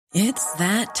It's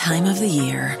that time of the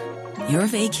year. Your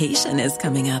vacation is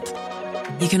coming up.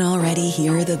 You can already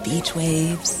hear the beach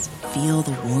waves, feel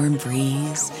the warm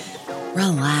breeze,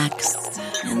 relax,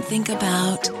 and think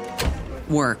about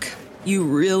work. You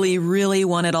really, really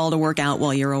want it all to work out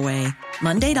while you're away.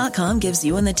 Monday.com gives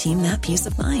you and the team that peace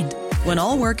of mind. When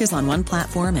all work is on one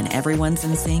platform and everyone's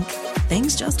in sync,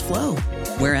 things just flow.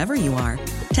 Wherever you are,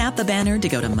 tap the banner to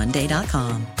go to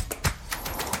Monday.com.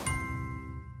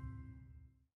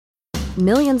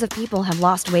 Millions of people have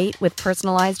lost weight with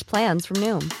personalized plans from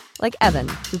Noom. Like Evan,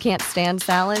 who can't stand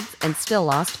salads and still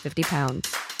lost 50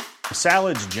 pounds.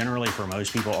 Salads generally for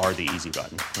most people are the easy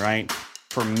button, right?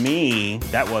 For me,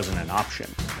 that wasn't an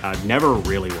option. I never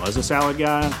really was a salad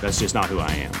guy. That's just not who I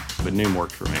am. But Noom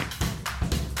worked for me.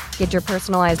 Get your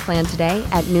personalized plan today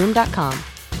at Noom.com.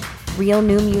 Real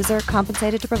Noom user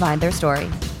compensated to provide their story.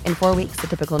 In 4 weeks, the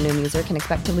typical Noom user can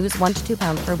expect to lose 1 to 2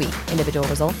 pounds per week. Individual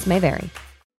results may vary.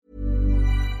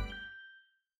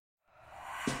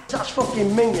 That's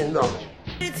fucking minging, though.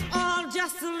 It's all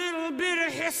just a little bit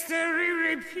of history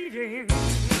repeating.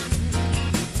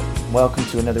 Welcome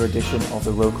to another edition of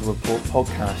the Roker Report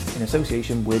podcast in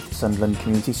association with Sunderland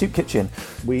Community Soup Kitchen.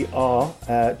 We are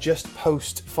just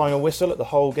post final whistle at the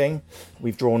whole game.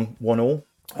 We've drawn 1-1.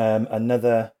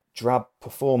 Another drab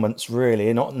performance,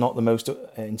 really, not the most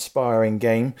inspiring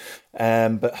game,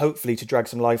 but hopefully to drag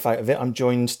some life out of it. I'm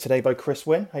joined today by Chris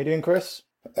Wynn. How you doing, Chris?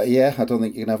 Yeah, I don't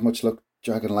think you can have much luck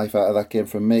dragging life out of that game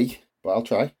from me, but I'll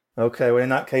try. Okay, well in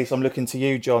that case, I'm looking to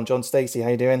you, John Stacey. How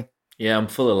you doing? Yeah, I'm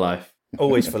full of life.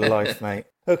 Always full of life, mate.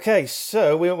 Okay,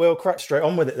 so we'll crack straight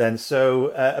on with it then.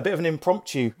 So a bit of an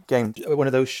impromptu game, one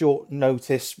of those short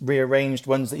notice, rearranged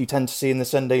ones that you tend to see in the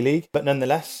Sunday League. But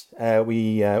nonetheless,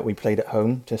 we played at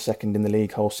home to second in the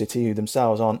league, Hull City, who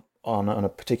themselves aren't on a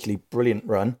particularly brilliant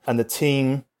run. And the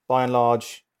team, by and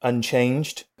large,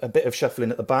 unchanged. A bit of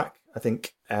shuffling at the back. I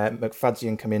think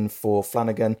McFadzean come in for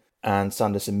Flanagan and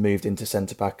Sanderson moved into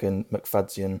centre-back and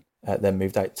McFadzean then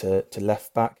moved out to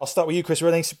left-back. I'll start with you, Chris. Were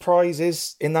there any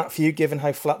surprises in that for you, given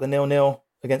how flat the 0-0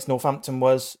 against Northampton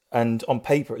was? And on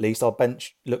paper, at least, our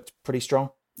bench looked pretty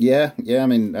strong. Yeah. I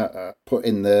mean, I put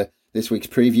in this week's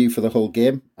preview for the whole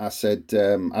game. I said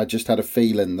I just had a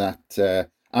feeling that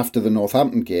after the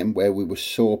Northampton game, where we were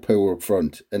so poor up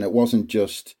front, and it wasn't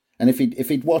just... And if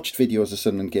he'd watched videos of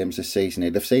Sunderland games this season,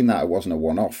 he'd have seen that it wasn't a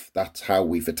one-off. That's how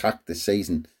we've attacked this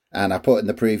season. And I put in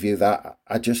the preview that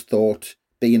I just thought,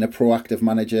 being a proactive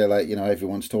manager, like, you know,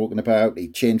 everyone's talking about, he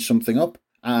changed something up.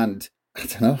 And I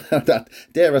don't know, that,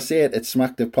 dare I say it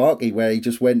smacked of Parky, where he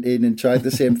just went in and tried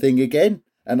the same thing again.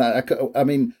 And I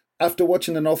mean, after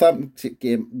watching the Northampton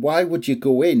game, why would you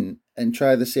go in and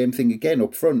try the same thing again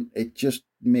up front? It just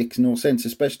makes no sense,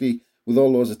 especially with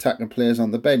all those attacking players on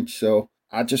the bench. So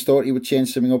I just thought he would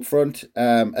change something up front.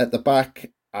 At the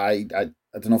back, I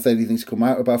don't know if anything's come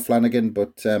out about Flanagan,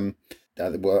 but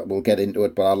we'll get into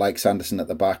it. But I like Sanderson at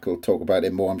the back. We'll talk about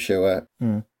him more, I'm sure.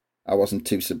 I wasn't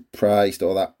too surprised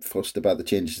or that fussed about the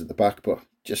changes at the back, but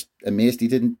just amazed he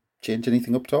didn't change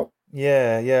anything up top.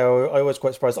 Yeah, I was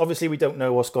quite surprised. Obviously, we don't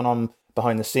know what's gone on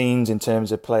behind the scenes in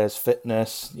terms of players'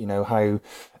 fitness, you know, how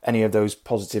any of those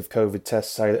positive COVID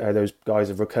tests, how those guys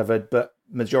have recovered. But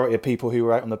majority of people who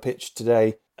were out on the pitch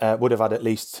today would have had at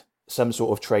least some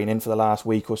sort of training for the last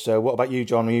week or so. What about you,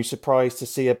 John? Were you surprised to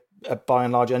see a by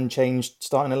and large unchanged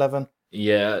starting 11?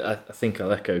 Yeah, I think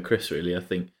I'll echo Chris, really. I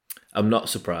think I'm not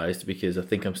surprised because I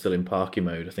think I'm still in Parky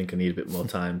mode. I think I need a bit more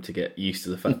time to get used to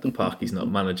the fact that Parky's not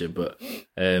manager. But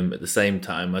at the same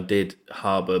time, I did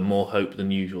harbour more hope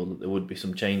than usual that there would be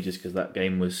some changes because that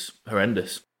game was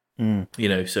horrendous. You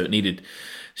know, so it needed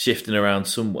shifting around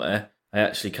somewhere. I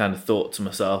actually kind of thought to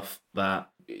myself that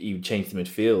you change the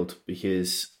midfield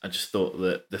because I just thought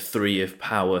that the three of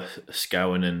Power,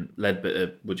 Scowen and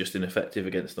Ledbetter were just ineffective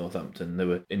against Northampton. They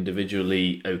were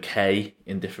individually okay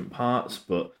in different parts,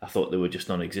 but I thought they were just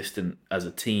non-existent as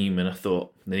a team, and I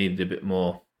thought they needed a bit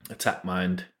more attack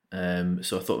mind.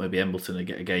 So I thought maybe Embleton would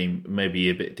get a game, maybe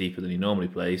a bit deeper than he normally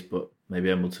plays, but maybe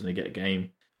Embleton would get a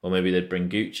game, or maybe they'd bring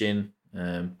Gooch in,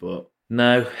 but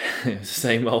no, it was the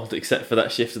same old, except for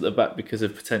that shift at the back because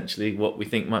of potentially what we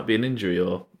think might be an injury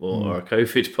or a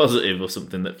COVID positive or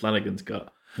something that Flanagan's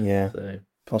got. Yeah, so.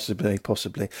 Possibly.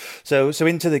 So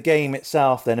into the game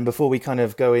itself then, and before we kind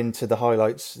of go into the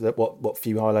highlights, that what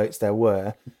few highlights there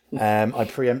were, I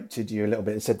preempted you a little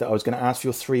bit and said that I was going to ask for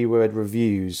your 3-word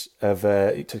reviews of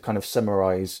to kind of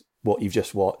summarise what you've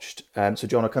just watched. So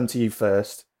John, I'll come to you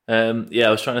first. I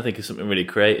was trying to think of something really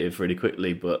creative really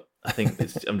quickly, but I think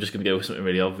I'm just going to go with something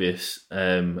really obvious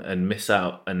and miss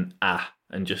out and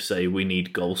just say we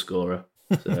need goal scorer.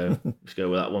 So let's go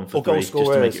with that one for Or goal 3.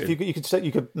 scorers. Just to make it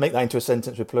You could make that into a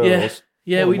sentence with plurals.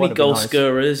 Yeah, More we than one need would be goal nice.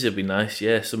 scorers. It'd be nice.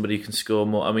 Yeah, somebody who can score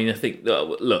more. I mean, I think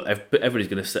look, everybody's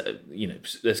going to say,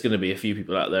 there's going to be a few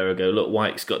people out there who go, look,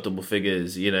 White's got double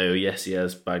figures. Yes, he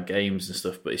has bad games and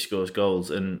stuff, but he scores goals,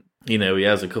 and he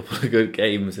has a couple of good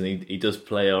games, and he does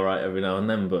play all right every now and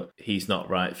then. But he's not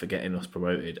right for getting us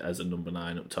promoted as a number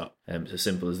 9 up top. It's as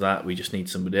simple as that. We just need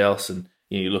somebody else, and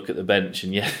you look at the bench,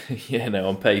 and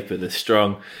on paper they're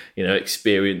strong,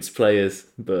 experienced players,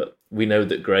 but we know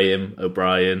that Graham,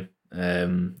 O'Brien.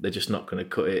 They're just not going to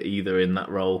cut it either in that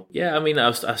role. Yeah, I mean, I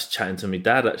was chatting to my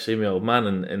dad, actually, my old man,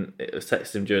 and I was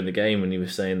texting him during the game, and he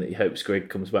was saying that he hopes Grigg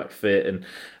comes back fit and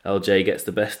LJ gets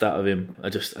the best out of him. I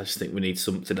just think we need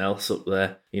something else up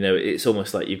there. It's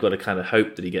almost like you've got to kind of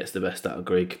hope that he gets the best out of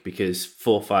Grigg, because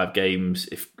 4 or 5 games,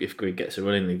 if Grigg gets a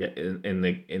run in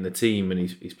the team and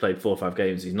he's played 4 or 5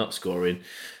 games, he's not scoring.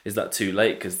 Is that too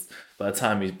late? Because by the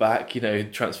time he's back,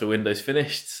 transfer window's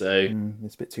finished. So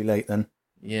it's a bit too late then.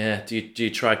 Yeah, do you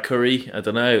try Curry? I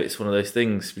don't know. It's one of those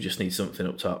things. We just need something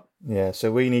up top. Yeah,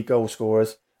 so we need goal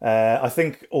scorers. I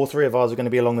think all 3 of ours are going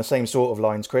to be along the same sort of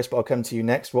lines, Chris, but I'll come to you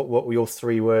next. What were your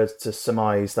 3 words to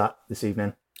surmise that this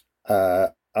evening?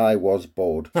 I was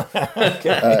bored.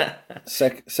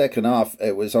 Second half,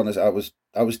 it was honest. I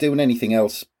was doing anything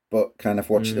else but kind of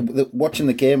watching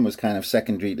the game was kind of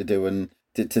secondary to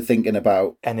thinking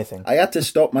about anything. I had to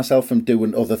stop myself from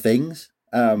doing other things.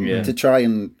 To try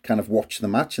and kind of watch the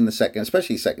match in the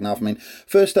especially second half. I mean,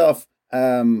 first half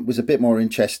was a bit more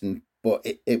interesting, but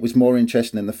it was more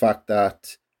interesting in the fact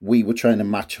that we were trying to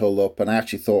match Hull up, and I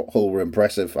actually thought Hull were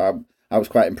impressive. I was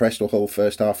quite impressed with Hull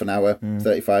first half an hour,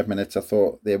 35 minutes. I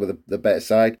thought they were the better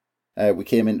side. We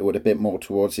came into it a bit more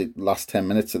towards the last 10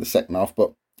 minutes of the second half,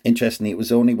 but interestingly, it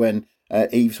was only when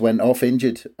Eves went off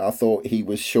injured, I thought he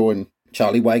was showing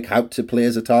Charlie Wyke how to play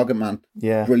as a target man.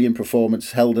 Yeah. Brilliant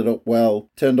performance, held it up well,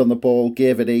 turned on the ball,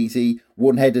 gave it easy,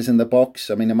 won headers in the box.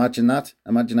 I mean, imagine that.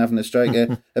 Imagine having a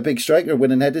striker, a big striker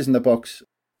winning headers in the box.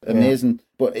 Amazing. Yeah.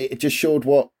 But it just showed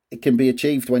what it can be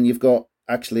achieved when you've got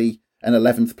actually an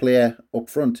 11th player up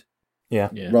front. Yeah.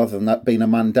 Rather than that being a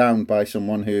man down by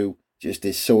someone who just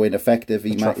is so ineffective,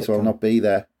 he might as well not be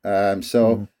there.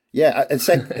 Yeah,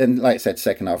 and like I said,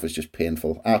 second half was just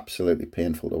painful, absolutely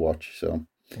painful to watch. So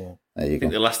there you go. I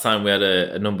think the last time we had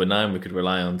a number 9 we could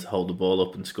rely on to hold the ball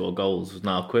up and score goals was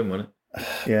Niall Quinn, wasn't it?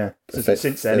 Yeah.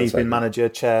 Since then, he's been manager,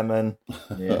 chairman,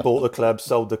 bought the club,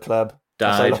 sold the club,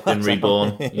 died, been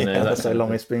reborn. That's how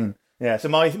long it's been. Yeah. So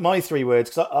my 3 words,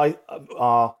 because I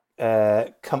are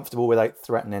comfortable without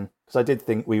threatening. Because I did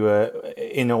think we were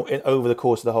over the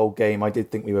course of the whole game. I did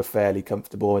think we were fairly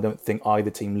comfortable. I don't think either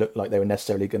team looked like they were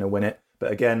necessarily going to win it.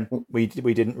 But again, we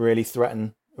didn't really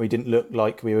threaten. We didn't look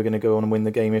like we were going to go on and win the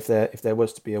game if there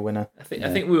was to be a winner. I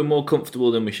think we were more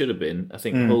comfortable than we should have been. I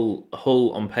think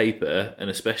Hull on paper, and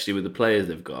especially with the players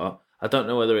they've got, I don't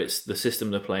know whether it's the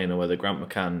system they're playing or whether Grant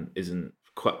McCann isn't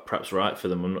quite perhaps right for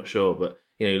them. I'm not sure, but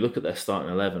you look at their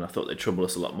starting 11. I thought they'd trouble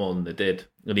us a lot more than they did.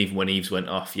 And even when Eves went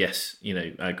off, yes,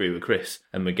 I agree with Chris.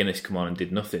 And McGuinness come on and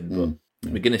did nothing, but.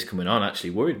 McGuinness coming on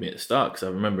actually worried me at the start because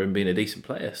I remember him being a decent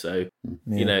player. So,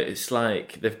 it's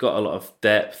like they've got a lot of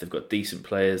depth, they've got decent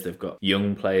players, they've got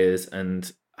young players,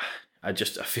 and I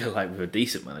feel like with a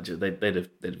decent manager, they'd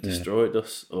have destroyed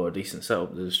us, or a decent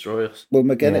setup to destroy us. Well,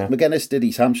 McGuinness did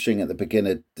his hamstring at the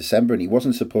beginning of December, and he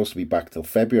wasn't supposed to be back till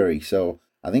February. So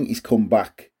I think he's come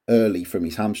back early from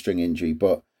his hamstring injury,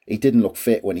 but he didn't look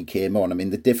fit when he came on. I mean,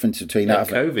 the difference between he had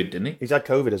COVID, didn't he? He's had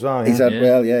COVID as well.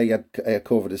 Yeah. He had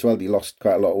COVID as well. He lost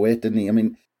quite a lot of weight, didn't he? I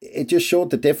mean, it just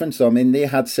showed the difference. Though. I mean, they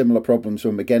had similar problems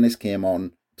when McGuinness came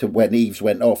on to when Eves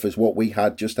went off, as what we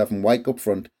had, just having Wyke up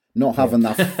front, not having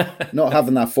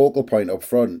that focal point up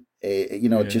front.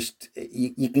 Just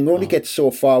you can only get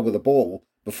so far with the ball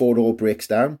before it all breaks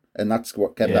down, and that's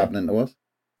what kept happening to us.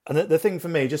 And the thing for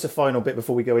me, just a final bit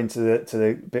before we go into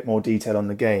the bit more detail on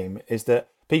the game, is that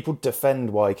people defend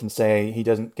Wyke and say he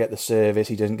doesn't get the service,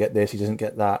 he doesn't get this, he doesn't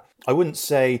get that. I wouldn't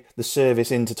say the service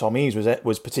into Tom Eves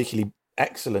was particularly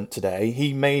excellent today.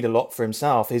 He made a lot for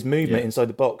himself. His movement inside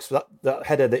the box, that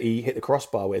header that he hit the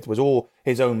crossbar with, was all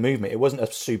his own movement. It wasn't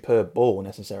a superb ball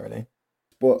necessarily.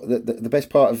 But the best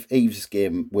part of Eves'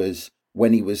 game was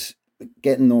when he was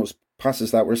getting those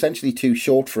passes that were essentially too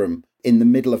short for him in the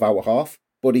middle of our half.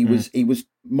 But he was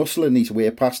muscling his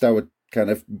way past our kind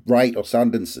of right or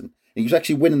Sanderson. He was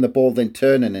actually winning the ball, then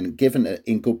turning and giving it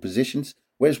in good positions.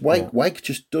 Whereas Wyke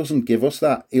just doesn't give us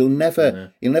that. He'll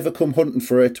never come hunting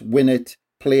for it, win it,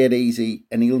 play it easy,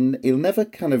 and he'll never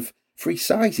kind of free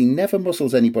size. He never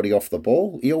muscles anybody off the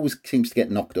ball. He always seems to get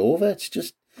knocked over. It's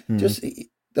just the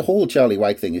whole Charlie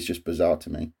Wyke thing is just bizarre to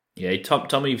me. Yeah,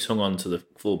 Tom Eaves hung on to the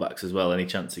fullbacks as well any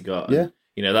chance he got. Yeah.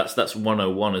 And, that's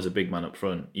 101 as a big man up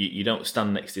front. You don't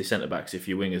stand next to your centre-backs if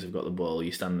your wingers have got the ball.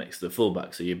 You stand next to the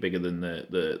fullback, so you're bigger than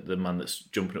the man that's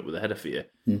jumping up with a header for you.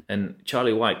 And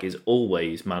Charlie Wyke is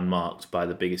always man-marked by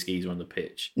the biggest geezer on the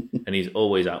pitch, and he's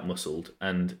always out-muscled,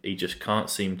 and he just can't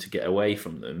seem to get away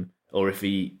from them. Or if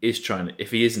he isn't trying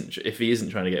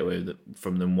to get away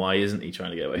from them, why isn't he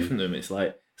trying to get away from them? It's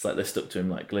like they're stuck to him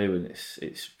like glue, and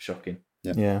it's shocking.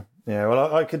 Yeah.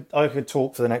 Well, I could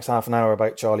talk for the next half an hour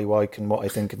about Charlie Wyke and what I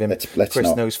think of him. Let's Chris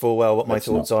not. knows full well what my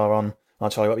thoughts are on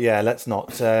Charlie Wyke. Yeah, let's not,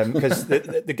 because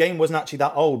the game wasn't actually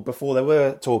that old before there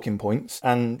were talking points,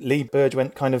 and Lee Burge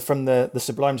went kind of from the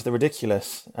sublime to the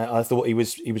ridiculous. I thought he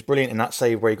was brilliant in that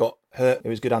save where he got hurt. It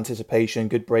was good anticipation,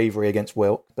 good bravery against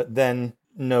Wilk, but then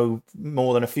no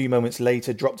more than a few moments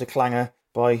later dropped a clanger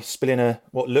by spilling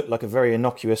what looked like a very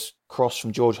innocuous cross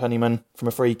from George Honeyman from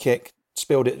a free kick.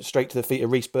 Spilled it straight to the feet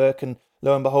of Reece Burke, and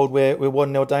lo and behold, we're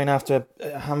 1-0 down after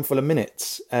a handful of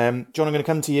minutes. John, I'm going to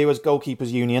come to you as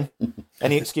goalkeepers union.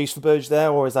 Any excuse for Burge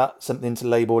there, or is that something to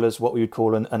label as what we would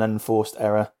call an unforced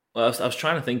error? Well, I was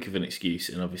trying to think of an excuse,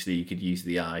 and obviously you could use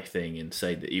the eye thing and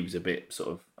say that he was a bit sort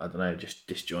of, I don't know, just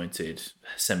disjointed,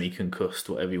 semi-concussed,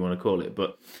 whatever you want to call it.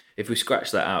 But if we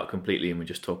scratch that out completely and we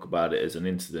just talk about it as an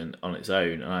incident on its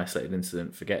own, an isolated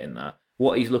incident, forgetting that,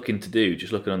 what he's looking to do,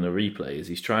 just looking on the replay, is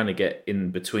he's trying to get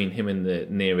in between him and the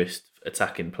nearest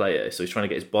attacking player. So he's trying to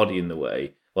get his body in the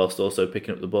way whilst also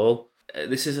picking up the ball.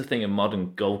 This is a thing in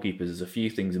modern goalkeepers. There's a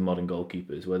few things in modern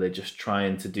goalkeepers where they're just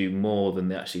trying to do more than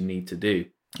they actually need to do.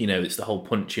 It's the whole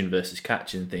punching versus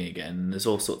catching thing again. And there's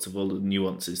all sorts of other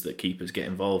nuances that keepers get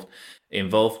involved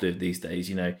with these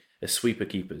days, as sweeper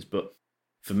keepers. But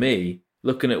for me,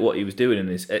 looking at what he was doing in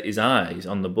his eyes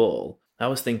on the ball, I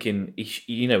was thinking,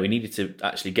 he needed to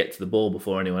actually get to the ball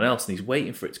before anyone else, and he's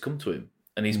waiting for it to come to him.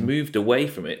 And he's moved away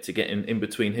from it to get in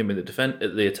between him and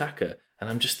the attacker.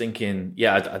 And I'm just thinking,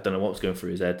 I don't know what was going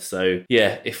through his head. So,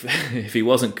 yeah, if he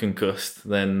wasn't concussed,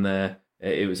 then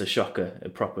it was a shocker, a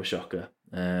proper shocker.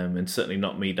 And certainly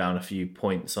knocked me down a few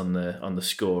points on the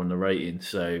score and the rating.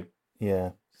 So, yeah.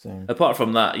 So. Apart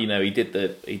from that, he did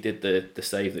the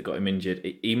save that got him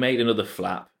injured. He made another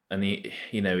flap. And he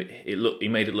made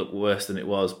it look worse than it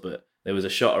was, but there was a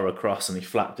shot or a cross, and he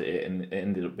flapped at it, and it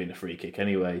ended up being a free kick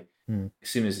anyway. As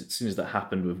soon as that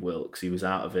happened with Wilkes, he was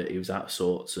out of it. He was out of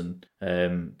sorts, and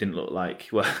didn't look like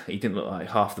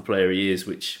half the player he is,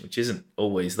 which isn't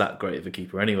always that great of a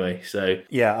keeper anyway. So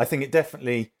yeah, I think it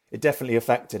definitely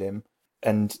affected him,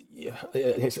 and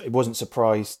it wasn't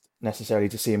surprised necessarily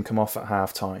to see him come off at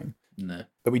half time. No,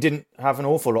 but we didn't have an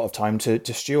awful lot of time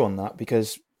to stew on that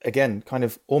because, again, kind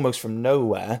of almost from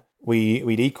nowhere,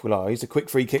 we'd equalised. A quick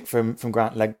free kick from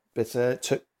Grant Legbiter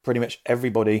took pretty much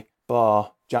everybody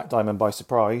bar Jack Diamond by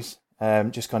surprise.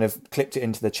 Just kind of clipped it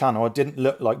into the channel. It didn't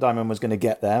look like Diamond was going to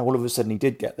get there. All of a sudden he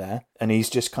did get there, and he's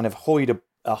just kind of hoyed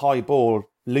a high ball,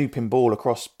 looping ball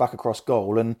back across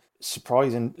goal, and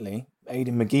surprisingly,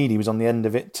 Aidan McGeady was on the end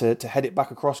of it to head it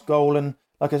back across goal. And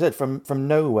like I said, from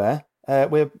nowhere,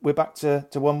 we're back to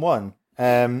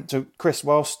 1-1. So Chris,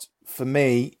 whilst for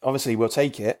me, obviously we'll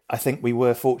take it, I think we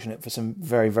were fortunate for some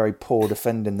very, very poor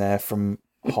defending there from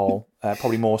Hull,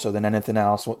 probably more so than anything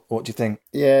else. What do you think?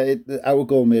 Yeah, our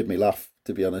goal made me laugh,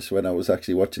 to be honest. When I was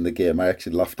actually watching the game, I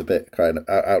actually laughed a bit kind of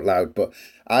out loud. But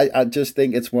I just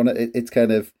think it's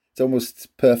it's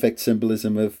almost perfect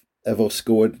symbolism of us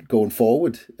going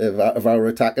forward, of our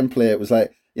attacking play. It was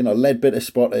like, Leadbitter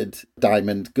spotted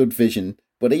Diamond, good vision,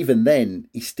 but even then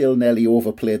he still nearly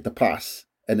overplayed the pass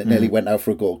and it nearly went out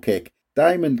for a goal kick.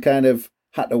 Diamond kind of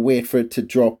had to wait for it to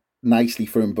drop nicely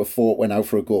for him before it went out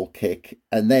for a goal kick,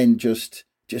 and then just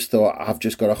thought, I've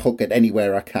just got to hook it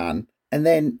anywhere I can. And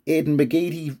then Aidan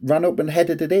McGeady ran up and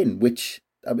headed it in, which,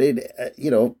 I mean,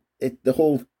 the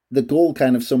goal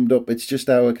kind of summed up. It's just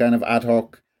our kind of ad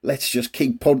hoc, let's just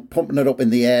keep pumping it up in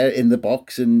the air in the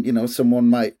box, and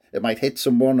it might hit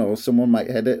someone, or someone might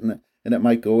head it and it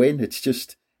might go in.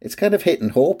 It's kind of hit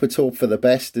and hope. It's hope for the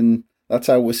best, and that's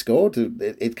how we scored.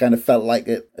 It kind of felt like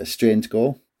a strange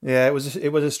goal. Yeah, it was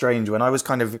a strange one. I was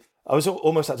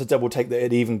almost had to double take that it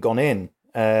had even gone in,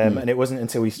 and it wasn't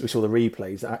until we saw the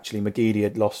replays that actually McGeady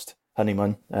had lost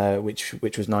Honeyman,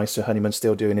 which was nice. So Honeyman's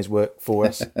still doing his work for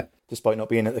us, despite not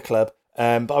being at the club.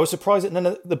 But I was surprised that none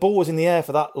of the ball was in the air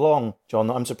for that long,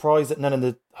 John. I'm surprised that none of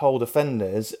the Hull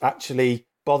defenders actually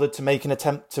bothered to make an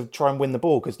attempt to try and win the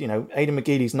ball, because Aidan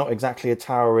McGeady's not exactly a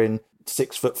towering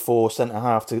 6'4" centre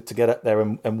half to get up there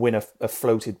and win a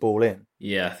floated ball in.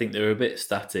 Yeah, I think they were a bit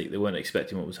static. They weren't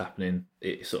expecting what was happening.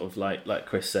 It sort of like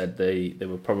Chris said, they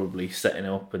were probably setting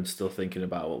up and still thinking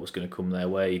about what was going to come their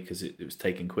way because it was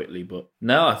taken quickly. But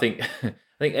no, I think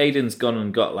Aiden's gone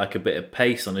and got like a bit of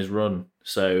pace on his run,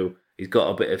 so he's got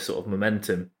a bit of sort of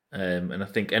momentum. And I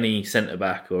think any centre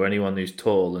back or anyone who's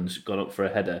tall and's gone up for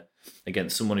a header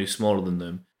against someone who's smaller than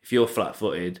them, if you're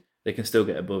flat-footed, they can still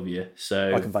get above you.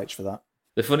 So I can vouch for that.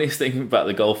 The funniest thing about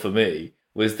the goal for me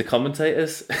was the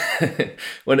commentators.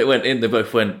 When it went in, they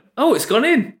both went, "Oh, it's gone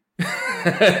in."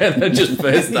 And then just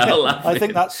burst out laughing. I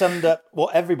think that summed up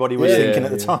what everybody was thinking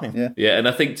at the time. Yeah, and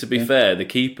I think to be fair, the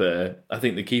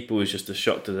keeper was just as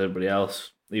shocked as everybody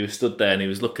else. He was stood there and he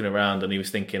was looking around and he was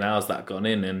thinking, how's that gone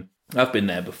in? And I've been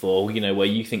there before, where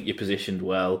you think you're positioned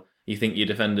well, you think your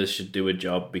defenders should do a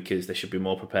job because they should be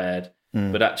more prepared,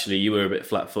 but actually you were a bit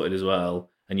flat-footed as well.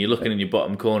 And you're looking in your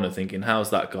bottom corner thinking, how's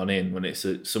that gone in when it's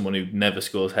someone who never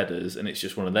scores headers and it's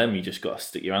just one of them, you just got to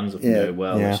stick your hands up and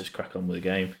go, let's just crack on with the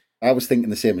game. I was thinking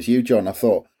the same as you, John. I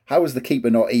thought, how has the keeper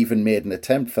not even made an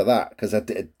attempt for that? Because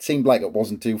it seemed like it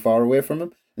wasn't too far away from him.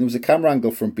 And there was a camera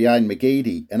angle from behind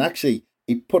McGeady, and actually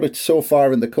he put it so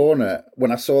far in the corner.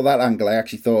 When I saw that angle, I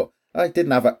actually thought, I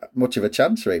didn't have much of a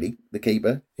chance, really, the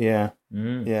keeper. Yeah.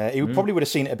 Yeah, he probably would have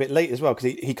seen it a bit late as well,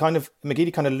 because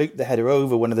McGeady kind of looped the header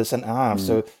over one of the centre halves,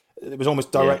 so it was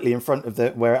almost directly in front of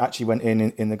where it actually went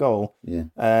in the goal. Yeah.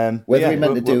 Whether he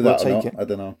meant to do that or not, I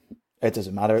don't know. It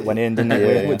doesn't matter. It went in, didn't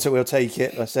it? So we'll take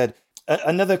it. I said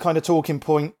another kind of talking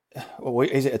point. Or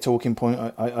is it a talking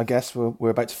point? I guess we're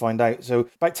about to find out. So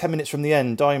about 10 minutes from the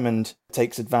end, Diamond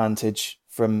takes advantage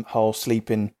from Hull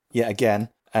sleeping yet again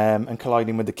and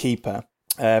colliding with the keeper.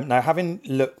 Now, having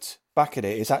looked back at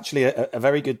it, it's actually a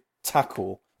very good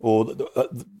tackle, or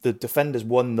the defenders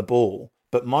won the ball.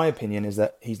 But my opinion is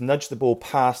that he's nudged the ball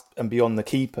past and beyond the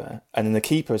keeper, and then the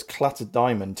keeper has clattered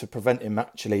Diamond to prevent him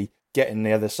actually getting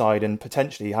the other side and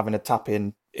potentially having a tap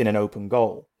in an open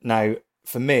goal. Now,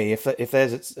 for me, if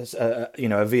there's a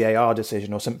VAR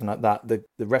decision or something like that, the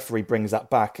referee brings that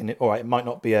back, and it might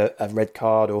not be a red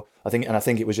card, or I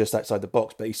think it was just outside the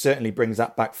box, but he certainly brings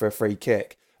that back for a free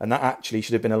kick, and that actually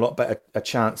should have been a lot better a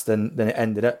chance than it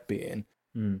ended up being.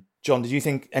 John, did you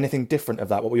think anything different of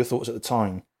that? What were your thoughts at the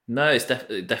time? No, it's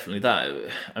definitely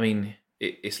that. I mean,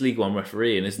 it's League One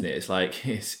refereeing, isn't it? It's like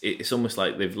it's almost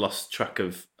like they've lost track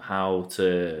of how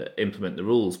to implement the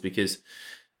rules, because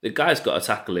the guy's got a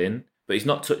tackle in, but he's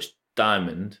not touched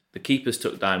Diamond. The keeper's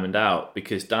took Diamond out,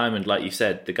 because Diamond, like you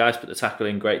said, the guy's put the tackle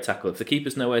in, great tackle. If the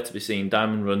keeper's nowhere to be seen,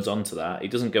 Diamond runs onto that. He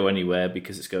doesn't go anywhere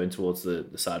because it's going towards the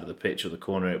side of the pitch or the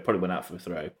corner. It probably went out for a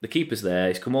throw. The keeper's there.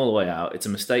 He's come all the way out. It's a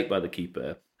mistake by the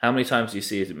keeper. How many times do you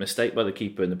see a mistake by the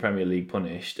keeper in the Premier League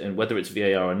punished? And whether it's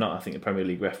VAR or not, I think the Premier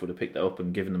League ref would have picked that up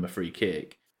and given them a free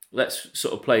kick. Let's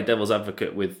sort of play devil's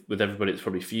advocate with everybody that's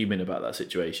probably fuming about that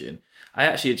situation. I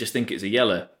actually just think it's a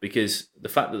yellow, because the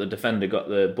fact that the defender got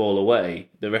the ball away,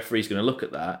 the referee's going to look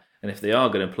at that, and if they are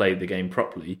going to play the game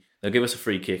properly, they'll give us a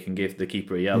free kick and give the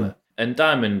keeper a yellow. And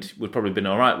Diamond would probably have been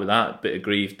all right with that, a bit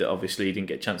aggrieved that obviously he didn't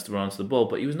get a chance to run onto the ball,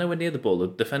 but he was nowhere near the ball. The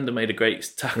defender made a great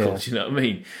tackle, do you know what I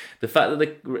mean? The fact that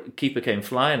the keeper came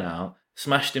flying out,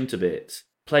 smashed him to bits,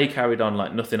 play carried on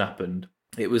like nothing happened.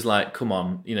 It was like, come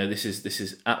on, this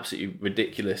is absolutely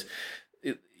ridiculous.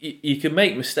 You can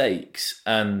make mistakes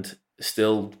and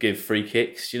still give free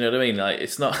kicks. You know what I mean? Like,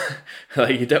 it's not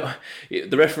like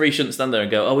the referee shouldn't stand there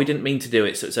and go, "Oh, we didn't mean to do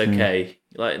it, so it's okay."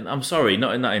 Like, I'm sorry,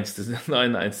 not in that instance,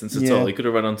 at all. He could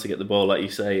have run on to get the ball, like you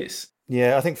say.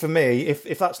 I think for me,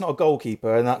 if that's not a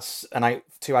goalkeeper and that's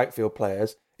two outfield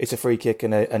players, it's a free kick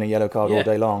and a yellow card all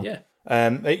day long. Yeah.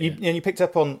 You picked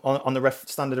up on the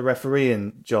standard of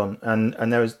refereeing, John,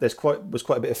 and there was quite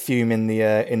a bit of fume in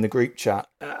the group chat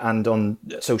and on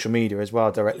social media as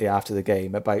well directly after the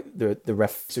game about the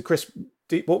ref. So, Chris,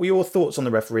 what were your thoughts on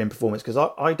the refereeing performance? Because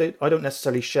I don't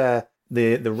necessarily share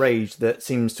the rage that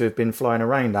seems to have been flying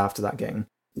around after that game.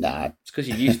 Nah, it's because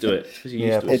you're used to it.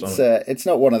 It's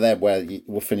not one of them where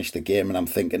we'll finish the game and I'm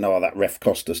thinking, oh, that ref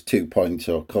cost us 2 points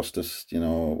or cost us,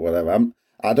 whatever.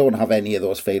 I don't have any of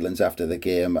those feelings after the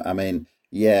game. I mean,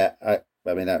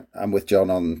 I'm with John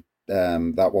on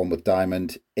that one with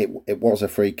Diamond. It was a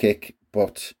free kick,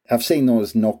 but I've seen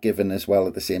those not given as well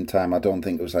at the same time. I don't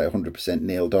think it was like 100%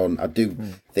 nailed on. I do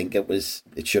think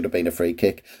it should have been a free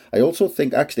kick. I also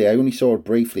think, actually, I only saw it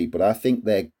briefly, but I think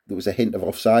there was a hint of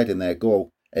offside in their goal.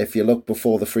 If you look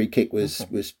before the free kick was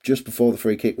just before the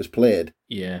free kick was played.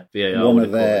 Yeah, VAR.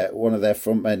 One of their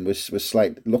front men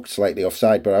looked slightly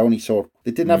offside, but I only saw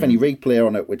they didn't have any replay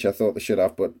on it, which I thought they should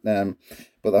have. But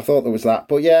I thought there was that.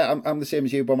 But yeah, I'm the same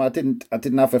as you, Bum. I didn't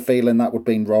have a feeling that would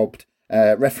been robbed.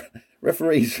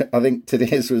 Referees, I think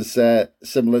today's was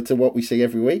similar to what we see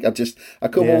every week. I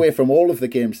come away from all of the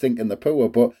games thinking they're poor,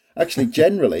 but actually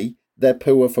generally they're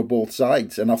poor for both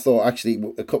sides. And I thought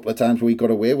actually a couple of times we got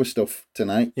away with stuff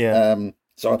tonight. Yeah.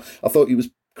 So I thought he was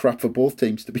crap for both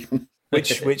teams, to be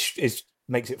honest. Which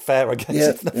makes it fair, I guess,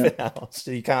 if nothing else.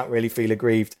 So you can't really feel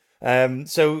aggrieved.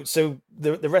 So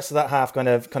the rest of that half kind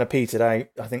of petered out.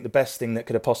 I think the best thing that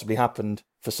could have possibly happened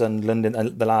for Sunderland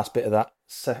in the last bit of that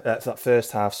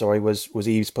first half, was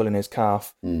Eves pulling his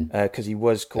calf because he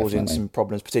was causing some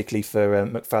problems, particularly for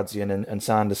McFadzean and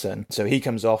Sanderson. So he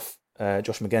comes off.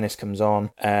 Josh McGuinness comes on,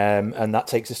 and that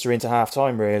takes us through into half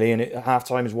time, really. And half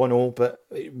time is 1-1, but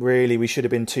really we should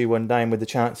have been 2-1 down with the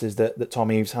chances that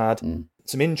Tom Eves had.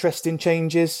 Some interesting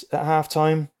changes at half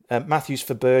time. Matthews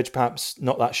for Burge, perhaps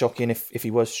not that shocking if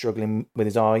he was struggling with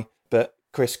his eye, but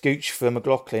Chris Gooch for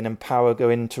McLaughlin and Power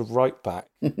going to right back.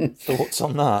 Thoughts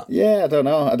on that? Yeah, I don't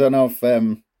know. I don't know if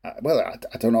I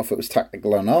don't know if it was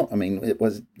tactical or not. I mean, it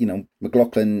was,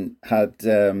 McLaughlin had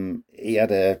he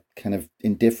had a kind of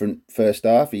indifferent first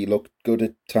half. He looked good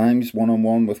at times,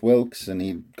 one-on-one with Wilkes, and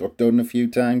he got done a few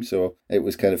times. So it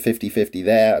was kind of 50-50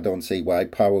 there. I don't see why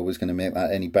Power was going to make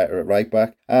that any better at right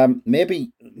back.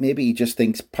 Maybe he just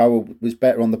thinks Power was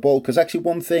better on the ball. Because actually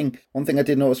one thing I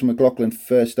did notice from McLaughlin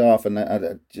first half, and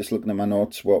I just looking at my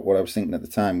notes, what I was thinking at the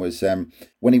time was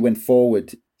when he went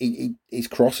forward, his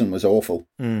crossing was awful.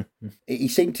 He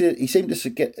seemed to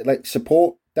get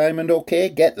support Diamond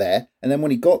get there, and then when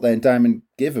he got there and Diamond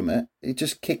gave him it, he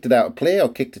just kicked it out of play or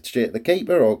kicked it straight at the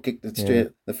keeper or kicked it straight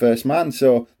at the first man.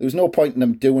 So there was no point in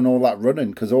him doing all that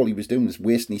running because all he was doing was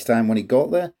wasting his time when he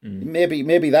got there.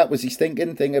 Maybe that was his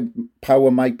thinking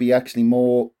Power might be actually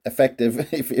more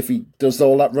effective if he does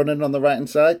all that running on the right hand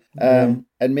side. And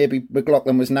maybe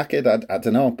McLaughlin was knackered. I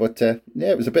don't know, but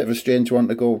it was a bit of a strange one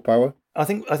to go with Power. I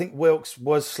think Wilkes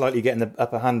was slightly getting the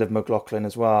upper hand of McLaughlin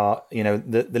as well.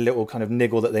 The little kind of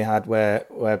niggle that they had where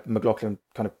McLaughlin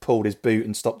kind of pulled his boot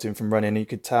and stopped him from running. You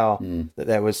could tell that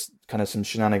there was kind of some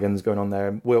shenanigans going on there.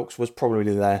 And Wilkes was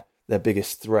probably their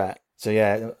biggest threat.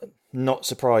 So not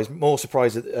surprised. More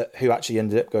surprised at who actually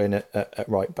ended up going at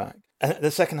right back. And the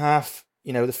second half,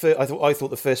 I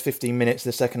thought the first 15 minutes of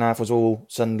the second half was all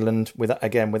Sunderland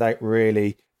without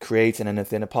really creating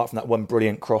anything apart from that one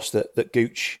brilliant cross that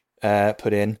Gooch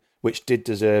put in, which did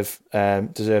deserved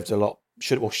a lot.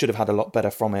 Should have had a lot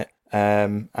better from it.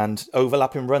 And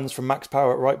overlapping runs from Max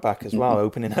Power at right back as well,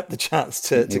 opening up the chance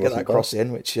to get that cross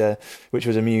in, which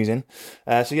was amusing.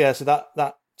 So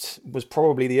that was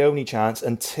probably the only chance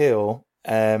until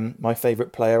my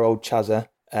favourite player, old Chazza,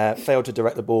 failed to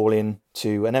direct the ball in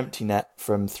to an empty net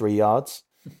from 3 yards.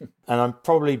 And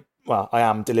I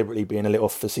am deliberately being a little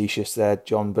facetious there,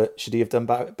 John, but should he have done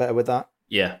better with that?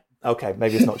 Yeah. Okay,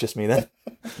 maybe it's not just me then.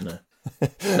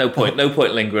 No point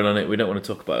lingering on it. We don't want to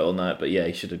talk about it all night, but yeah,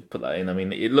 he should have put that in. I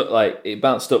mean, it looked like it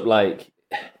bounced up like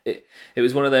it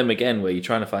was one of them again where you're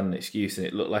trying to find an excuse, and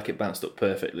it looked like it bounced up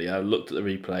perfectly. I looked at the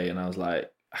replay and I was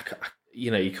like,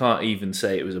 you can't even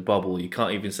say it was a bobble. You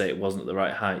can't even say it wasn't at the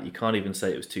right height. You can't even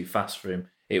say it was too fast for him.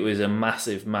 It was a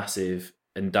massive, massive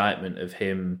indictment of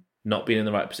him not being in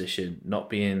the right position, not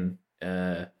being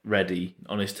ready,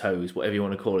 on his toes, whatever you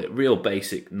want to call it. Real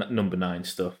basic number 9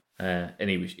 stuff. And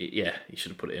he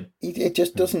should have put it in. It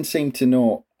just doesn't seem to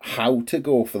know how to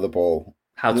go for the ball.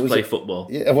 How to play football.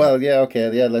 Yeah, well, yeah,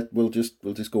 okay, yeah. We'll just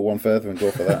go one further and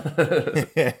go for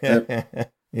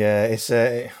that.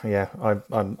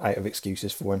 I'm out of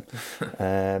excuses for him.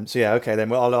 Okay then.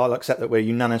 Well, I'll accept that we're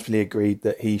unanimously agreed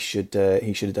that he should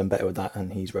have done better with that,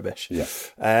 and he's rubbish.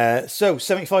 Yeah. So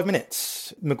 75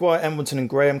 minutes. Maguire, Embleton, and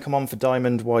Graham come on for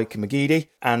Diamond, Wyke, and McGeady.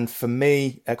 And for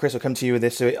me, Chris, I'll come to you with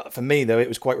this. So for me, though, it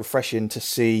was quite refreshing to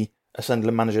see a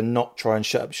Sunderland manager not try and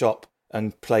shut up shop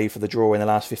and play for the draw in the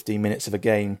last 15 minutes of a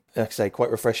game. Like I say,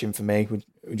 quite refreshing for me.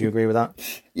 Would you agree with that?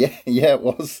 Yeah, it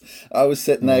was. I was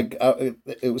sitting there.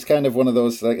 It was kind of one of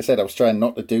those, like I said, I was trying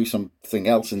not to do something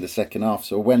else in the second half.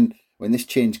 So when this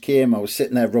change came, I was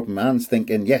sitting there rubbing my hands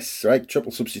thinking, yes, right,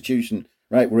 triple substitution,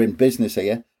 right, we're in business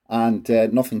here. And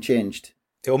nothing changed.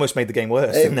 It almost made the game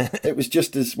worse, didn't it? It was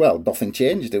just as well. Nothing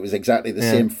changed. It was exactly the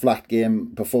same flat game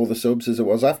before the subs as it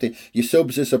was after. Your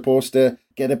subs are supposed to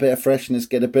get a bit of freshness,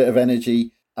 get a bit of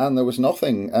energy, and there was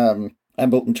nothing.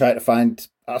 Embleton tried to find.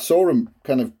 I saw him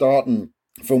kind of darting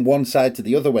from one side to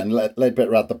the other when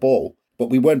Ledbetter had the ball,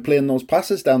 but we weren't playing those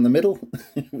passes down the middle.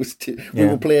 We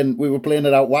were playing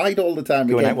it out wide all the time.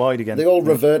 Going out wide again. They all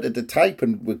reverted to type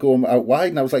and were going out wide,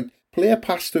 and I was like, play a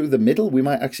pass through the middle, we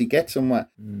might actually get somewhere.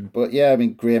 But yeah, I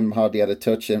mean, Graham hardly had a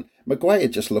touch, and Maguire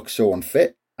just looked so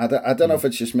unfit. I don't know if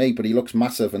it's just me, but he looks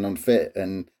massive and unfit,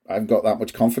 and I've got that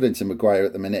much confidence in Maguire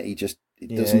at the minute. He just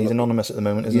doesn't. He's anonymous at the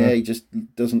moment, isn't he? Yeah, he just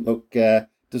doesn't look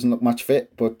match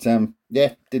fit. But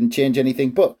didn't change anything.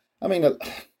 But I mean,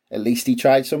 at least he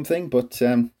tried something. But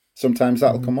sometimes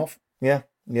that'll come off. Yeah.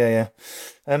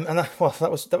 And that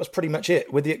was pretty much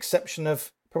it, with the exception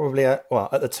of probably at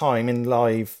the time in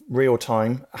live real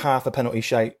time, half a penalty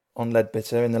shout on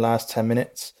Leadbitter in the last 10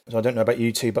 minutes. So I don't know about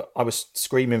you two, but I was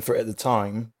screaming for it at the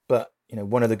time. But,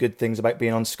 one of the good things about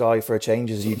being on Sky for a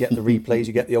change is you get the replays,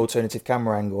 you get the alternative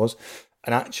camera angles.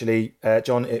 And actually,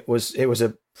 John, it was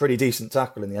a pretty decent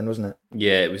tackle in the end, wasn't it?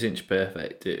 Yeah, it was inch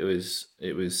perfect. It was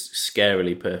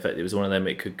scarily perfect. It was one of them,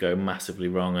 it could go massively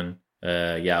wrong. And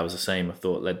I was the same. I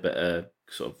thought Leadbitter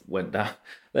sort of went down.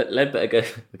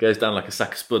 Leadbitter goes down like a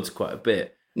sack of spuds quite a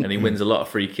bit. And he wins a lot of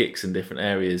free kicks in different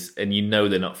areas, and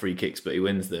they're not free kicks, but he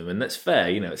wins them, and that's fair.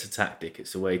 It's a tactic,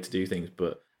 it's a way to do things.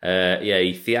 But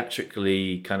he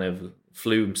theatrically kind of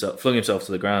flung himself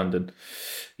to the ground, and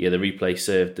the replay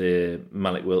served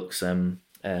Malik Wilks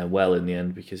well in the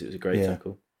end, because it was a great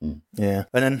tackle. Yeah,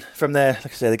 and then from there, like I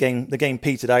say, the game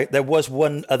petered out. There was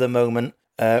one other moment.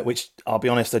 Which, I'll be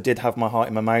honest, I did have my heart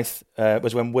in my mouth,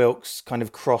 was when Wilks kind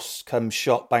of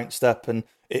shot, bounced up, and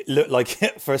it looked like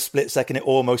for a split second it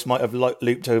almost might have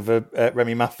looped over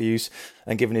Remy Matthews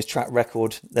and given his track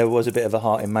record. There was a bit of a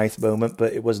heart in mouth moment,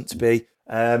 but it wasn't to be.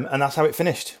 And that's how it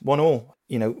finished,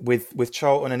 1-1. With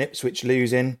Charlton and Ipswich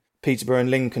losing, Peterborough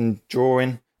and Lincoln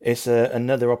drawing, it's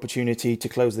another opportunity to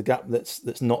close the gap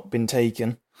that's not been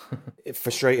taken. It's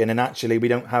frustrating, and actually we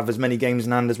don't have as many games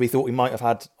in hand as we thought we might have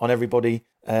had on everybody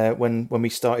when we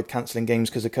started cancelling games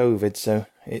because of COVID. So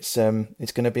it's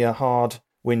going to be a hard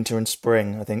winter and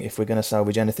spring, I think, if we're going to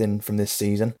salvage anything from this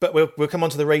season. But we'll come on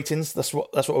to the ratings. That's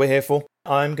what we're here for.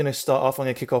 I'm going to start off. I'm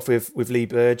going to kick off with Lee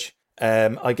Burge.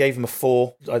 I gave him a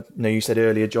 4. I know you said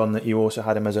earlier, John, that you also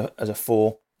had him as a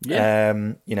 4.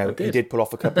 Yeah, he did pull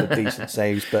off a couple of decent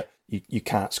saves, but you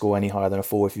can't score any higher than a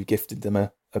 4 if you've gifted them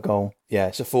a goal. Yeah,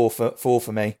 it's a 4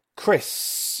 for me.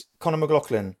 Chris, Conor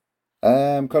McLaughlin.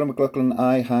 Conor McLaughlin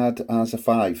I had as a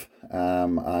 5.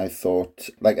 I thought,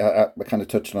 like I kind of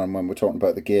touched on when we're talking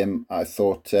about the game, I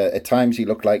thought at times he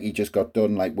looked like he just got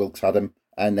done, like Wilks had him,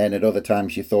 and then at other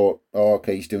times you thought, oh,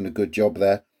 okay, he's doing a good job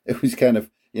there. It was kind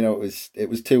of, it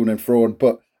was to and fro,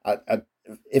 but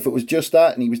if it was just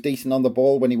that and he was decent on the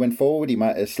ball when he went forward, he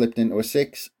might have slipped into a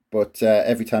 6, but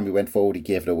every time he went forward he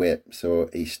gave it away, so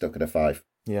he stuck at a 5.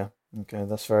 Yeah, okay,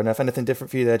 that's fair enough. Anything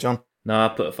different for you there, John? No, I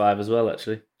put a 5 as well,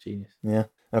 actually. Genius. Yeah.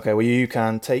 Okay, well, you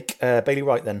can take Bailey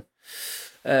Wright then.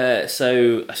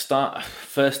 So I start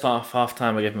first half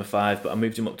time I gave him a 5, but I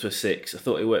moved him up to a 6. I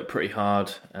thought he worked pretty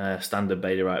hard. Standard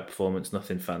Bailey Wright performance,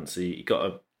 nothing fancy. He got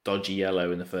a dodgy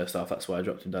yellow in the first half, that's why I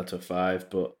dropped him down to a 5.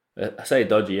 But I say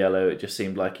dodgy yellow, it just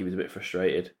seemed like he was a bit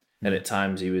frustrated, and at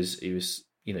times he was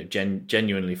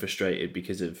genuinely frustrated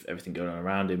because of everything going on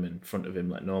around him and in front of him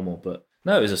like normal. But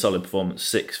no, it was a solid performance,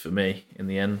 6 for me in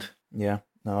the end. Yeah.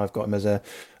 No, I've got him as a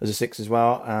 6 as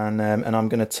well, and I'm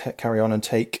going to carry on and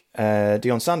take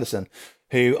Dion Sanderson,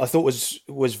 who I thought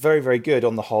was very, very good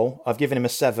on the whole. I've given him a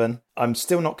 7. I'm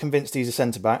still not convinced he's a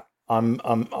centre back. I'm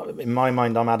in my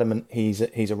mind, I'm adamant he's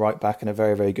a right back, and a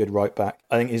very, very good right back.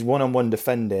 I think his one-on-one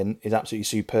defending is absolutely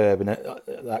superb, and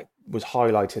that was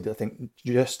highlighted. I think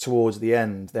just towards the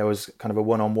end there was kind of a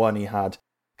one-on-one he had.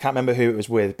 Can't remember who it was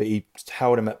with, but he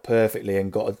held him up perfectly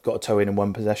and got a toe in and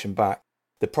one possession back.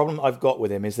 The problem I've got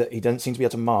with him is that he doesn't seem to be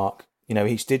able to mark. He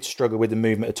did struggle with the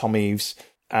movement of Tom Eaves,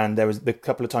 and there was the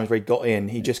couple of times where he got in,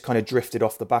 he just kind of drifted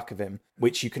off the back of him,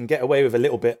 which you can get away with a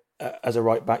little bit as a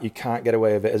right back. You can't get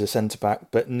away with it as a centre back,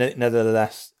 but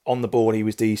nevertheless, on the ball he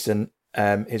was decent.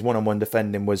 His one-on-one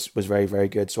defending was very, very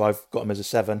good, so I've got him as a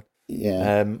 7.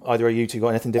 Yeah. Either of you two got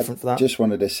anything different for that? Just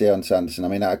wanted to say on Sanderson, I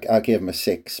mean, I gave him a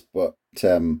 6, but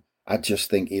I just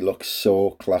think he looks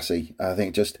so classy. I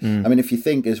think I mean, if you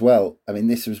think as well, I mean,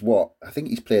 this was I think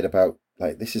he's played about,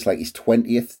 this is like his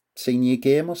 20th senior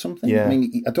game or something. Yeah. I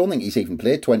mean, I don't think he's even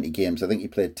played 20 games. I think he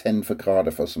played 10 for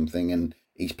Cardiff or something, and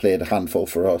he's played a handful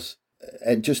for us.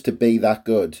 And just to be that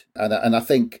good, and I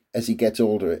think as he gets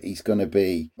older, he's going to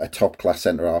be a top-class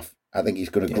centre-half. I think he's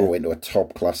going to grow into a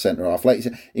top-class centre-half. Like you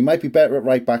said, he might be better at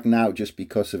right-back now just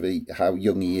because of how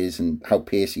young he is and how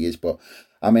pacey he is, but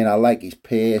I mean, I like his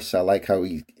pace. I like how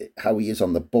he is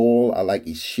on the ball. I like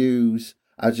his shoes.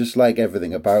 I just like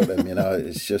everything about him.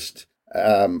 It's just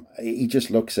he just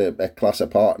looks a class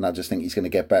apart, and I just think he's going to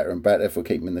get better and better if we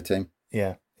keep him in the team.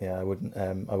 Yeah, I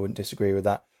wouldn't disagree with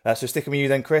that. So sticking with you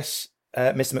then, Chris,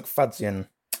 Mr. McFadzean.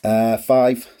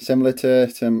 5, similar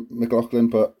to McLaughlin,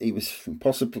 but he was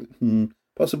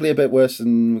possibly a bit worse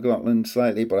than McLaughlin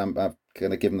slightly. But I've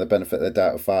going to give him the benefit of the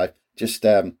doubt of 5. Just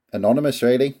anonymous,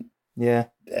 really. Yeah.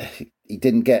 He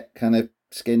didn't get kind of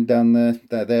skinned down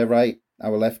their right,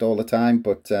 our left all the time,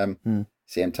 but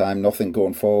same time, nothing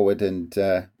going forward, and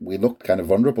we looked kind of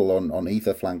vulnerable on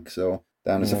either flank, so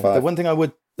down as a 5. The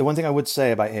one thing I would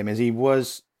say about him is he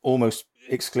was almost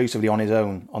exclusively on his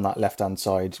own on that left-hand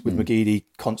side, with McGeady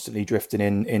constantly drifting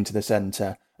into the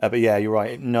centre. But yeah, you're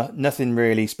right. Nothing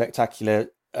really spectacular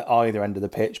at either end of the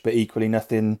pitch, but equally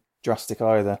nothing drastic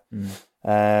either.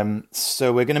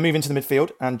 So we're going to move into the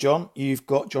midfield, and John, you've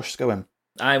got Josh Scowen.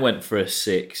 I went for a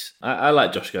 6. I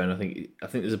like Josh Scowen. I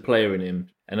think there's a player in him.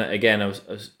 And again, I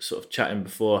was sort of chatting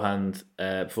beforehand,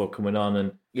 before coming on,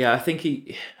 and yeah, I think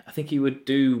he would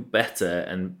do better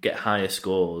and get higher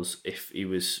scores if he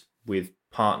was with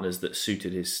partners that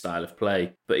suited his style of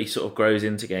play. But he sort of grows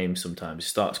into games sometimes. He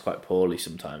starts quite poorly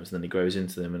sometimes, and then he grows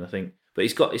into them. And I think, but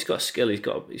he's got a skill. He's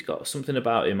got something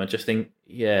about him. I just think,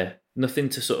 nothing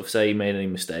to sort of say he made any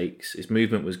mistakes. His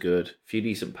movement was good. A few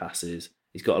decent passes.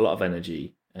 He's got a lot of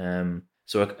energy.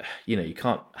 So you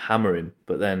can't hammer him.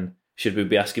 But then, should we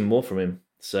be asking more from him?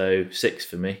 So 6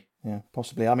 for me. Yeah,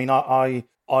 possibly. I mean, I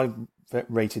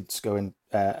rated Scowen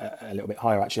a little bit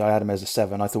higher, actually. I had him as a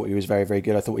 7. I thought he was very, very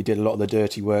good. I thought he did a lot of the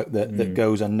dirty work that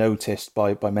goes unnoticed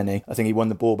by many. I think he won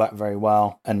the ball back very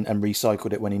well and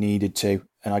recycled it when he needed to.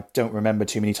 And I don't remember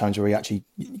too many times where he actually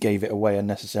gave it away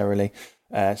unnecessarily.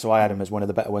 So I had him as one of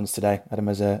the better ones today. I had him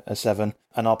as a 7.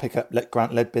 And I'll pick up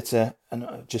Grant Ledbetter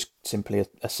and just simply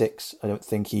a 6. I don't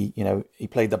think he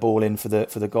played the ball in for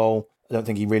the goal. I don't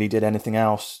think he really did anything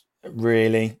else,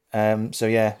 really. So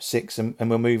yeah, 6, and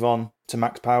we'll move on to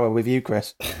Max Power with you,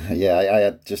 Chris. Yeah, I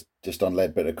had just on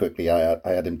Ledbetter quickly. I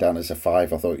had him down as a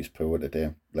 5. I thought he was poor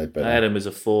today. Ledbetter. I had him as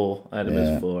a 4. I thought he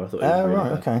was really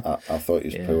okay. I thought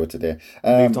he was poor today.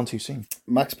 Moved on too soon.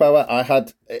 Max Power, I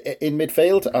had in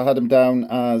midfield. I had him down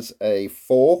as a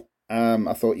 4.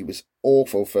 I thought he was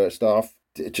awful first half.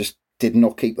 Just did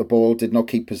not keep the ball. Did not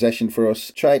keep possession for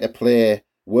us. Tried to play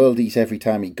worldies every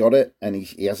time he got it, and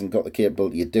he hasn't got the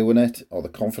capability of doing it or the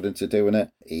confidence of doing it.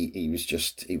 He was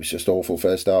just awful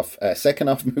first half. Second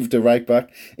half, moved to right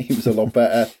back. He was a lot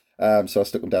better. So I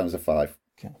stuck him down as a 5.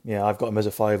 Okay. Yeah, I've got him as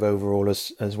a 5 overall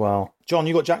as well. John,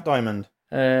 you got Jack Diamond.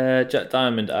 Jack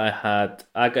Diamond,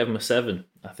 I gave him a 7.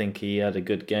 I think he had a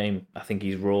good game. I think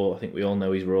he's raw. I think we all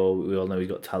know he's raw. We all know he's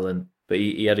got talent. But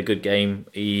he had a good game.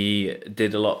 He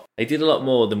did a lot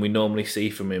more than we normally see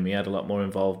from him. He had a lot more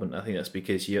involvement. I think that's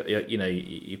because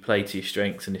you play to your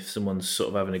strengths, and if someone's sort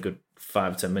of having a good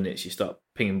 5 or 10 minutes, you start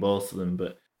pinging balls to them.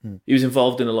 But he was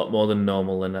involved in a lot more than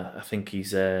normal, and I think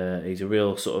he's a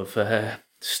real sort of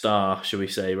star, shall we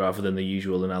say, rather than the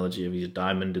usual analogy of he's a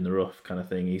diamond in the rough kind of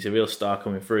thing. He's a real star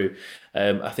coming through.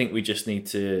 I think we just need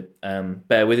to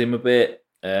bear with him a bit.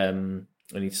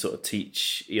 I need to sort of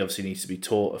teach. He obviously needs to be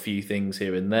taught a few things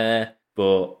here and there,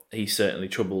 but he certainly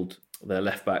troubled their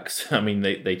left backs. I mean,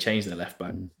 they changed their left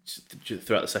back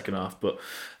throughout the second half, but I'm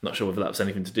not sure whether that was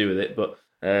anything to do with it. But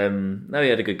no, he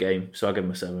had a good game, so I'll give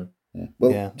him a 7. Yeah.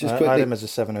 Well, just quickly, I had him as a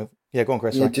 7. Yeah, go on,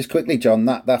 Chris. Yeah, just quickly, John.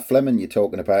 That Fleming you're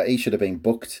talking about, he should have been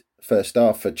booked first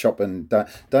half for chopping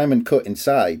Diamond cut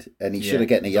inside, and he should have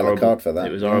gotten a yellow card for that.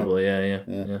 It was horrible.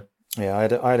 Yeah. Yeah,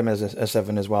 I had him as a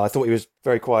 7 as well. I thought he was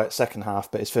very quiet second half,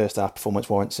 but his first half performance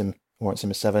warrants him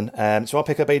a 7. So I'll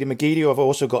pick up Aidan McGeady, who I've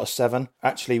also got a 7.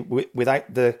 Actually,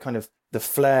 without the kind of the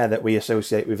flair that we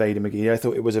associate with Aidan McGeady, I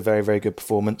thought it was a very, very good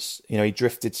performance. He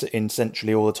drifted in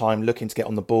centrally all the time, looking to get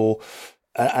on the ball,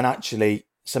 and actually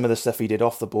some of the stuff he did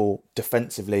off the ball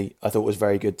defensively, I thought was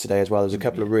very good today as well. There's a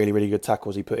couple of really, really good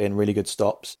tackles he put in, really good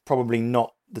stops. Probably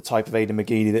not the type of Aidan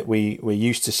McGeady that we're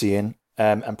used to seeing.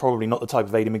 And probably not the type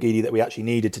of Aidan McGeady that we actually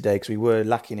needed today, because we were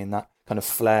lacking in that kind of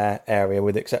flair area,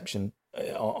 with the exception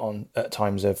on at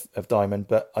times of Diamond.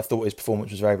 But I thought his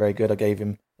performance was very, very good. I gave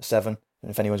him a 7.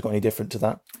 And if anyone's got any different to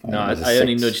that, no, I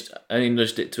only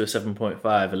nudged it to a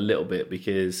 7.5 a little bit,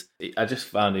 because I just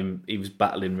found he was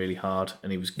battling really hard,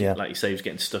 and he was like you say, he was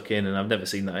getting stuck in, and I've never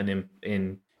seen that in him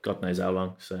in God knows how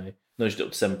long. So nudged it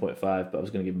up to 7.5, but I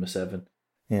was going to give him a 7.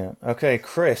 Yeah. Okay,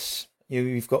 Chris.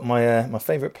 You've got my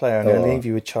favourite player, and I'll leave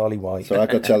you with Charlie White. So I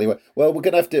got Charlie White. Well, we're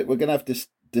gonna have to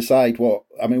decide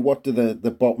what do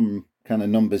the bottom kind of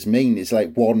numbers mean? Is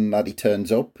like 1 that he turns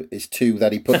up, is 2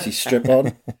 that he puts his strip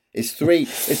on, is 3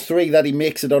 that he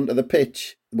makes it onto the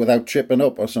pitch without tripping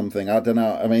up or something. I don't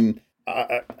know. I mean,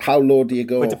 how low do you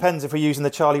go? Well, it depends if we're using the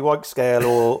Charlie White scale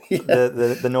or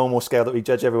the normal scale that we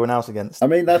judge everyone else against. I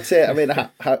mean, that's it.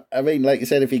 I mean, like you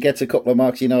said, if he gets a couple of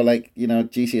marks,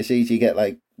 GCSEs, you get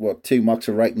 2 marks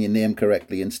for writing your name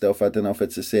correctly and stuff. I don't know if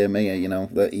it's the same here,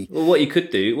 that he... Well, what you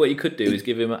could do is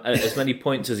give him as many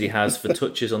points as he has for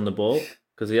touches on the ball,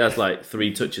 because he has like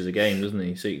 3 touches a game, doesn't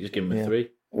he? So you can just give him a 3.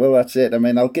 Well, that's it. I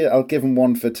mean, I'll give him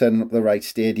one for turning up the right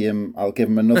stadium. I'll give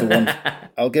him another one.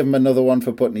 I'll give him another one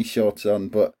for putting his shorts on.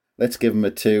 But let's give him a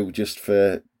 2 just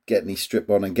for getting his strip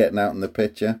on and getting out in the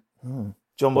picture.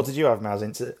 John, what did you have, Maz,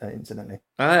 incidentally?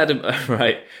 I had him,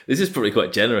 right, this is probably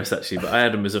quite generous actually, but I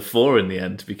had him as a 4 in the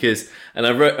end because, and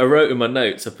I wrote in my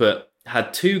notes, I put,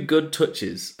 had 2 good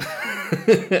touches.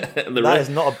 That is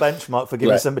not a benchmark for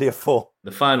giving somebody a 4.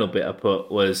 The final bit I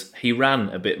put was, he ran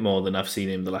a bit more than I've seen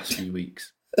him the last few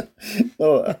weeks.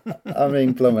 Well, I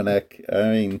mean, Plummerneck,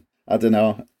 I don't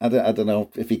know. I don't know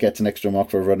if he gets an extra mark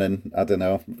for running. I don't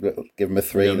know. Give him a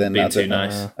 3 then. Being too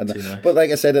nice. But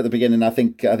like I said at the beginning, I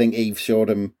think Eve showed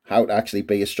him how to actually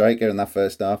be a striker in that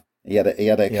first half. He had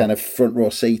a kind of front row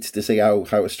seat to see how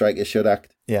a striker should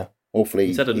act. Yeah. Hopefully,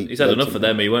 he's had enough of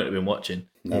them. He won't have been watching.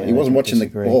 No, he wasn't watching the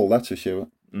ball. That's for sure.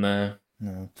 No.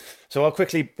 So I'll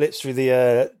quickly blitz through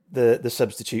the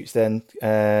substitutes then.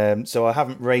 So I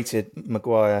haven't rated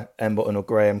Maguire, Embleton or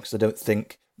Graham because I don't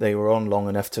think they were on long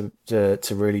enough to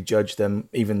really judge them,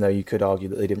 even though you could argue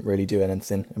that they didn't really do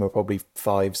anything and were probably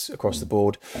 5s across the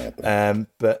board.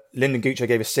 But Lyndon Gooch I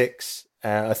gave a 6.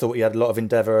 I thought he had a lot of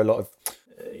endeavour, a lot of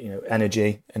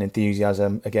energy and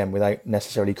enthusiasm, again, without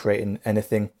necessarily creating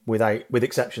anything, with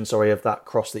exception, of that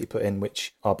cross that he put in,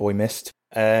 which our boy missed.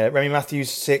 Remy Matthews,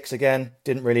 6 again,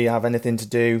 didn't really have anything to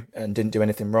do and didn't do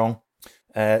anything wrong.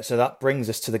 So that brings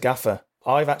us to the gaffer.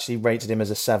 I've actually rated him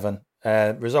as a 7.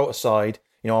 Result aside,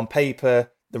 on paper,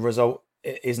 the result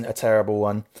isn't a terrible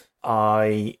one.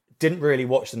 I didn't really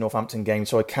watch the Northampton game,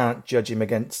 so I can't judge him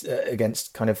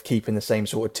against kind of keeping the same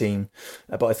sort of team.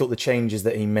 But I thought the changes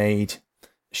that he made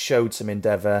showed some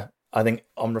endeavour. I think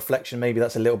on reflection, maybe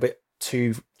that's a little bit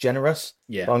too generous.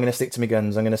 Yeah. But I'm going to stick to my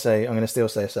guns. I'm going to still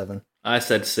say a 7. I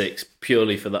said 6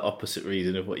 purely for the opposite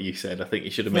reason of what you said. I think he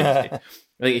should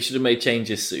have made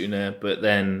changes sooner, but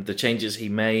then the changes he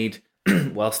made,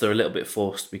 whilst they're a little bit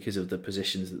forced because of the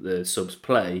positions that the subs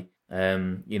play,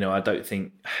 I don't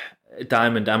think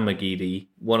Diamond and McGeady,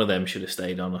 one of them should have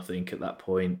stayed on, I think, at that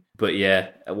point. But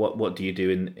yeah, what do you do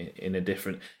in a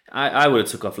different... I would have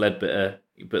took off Ledbetter,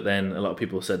 but then a lot of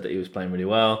people said that he was playing really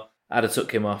well. I'd have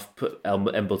took him off, put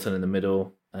Embleton in the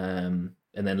middle, and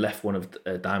then left one of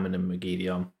Diamond and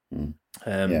McGeady on.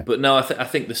 But no, I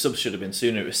think the subs should have been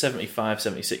sooner. It was 75,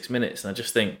 76 minutes, and I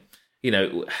just think,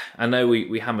 I know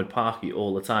we hammered Parky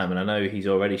all the time, and I know he's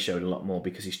already showed a lot more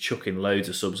because he's chucking loads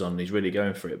of subs on and he's really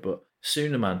going for it, but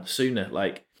sooner, man, sooner.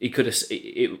 Like, he could have...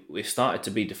 It started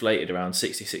to be deflated around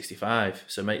 60, 65,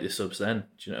 so make the subs then.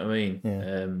 Do you know what I mean?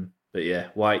 Yeah. But yeah,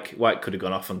 White could have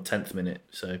gone off on 10th minute,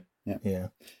 so... Yeah.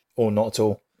 Or not at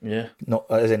all. Yeah. Not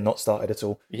not started at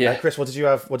all. Yeah. Chris, what did you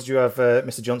have,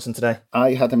 Mr. Johnson, today?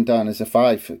 I had him down as a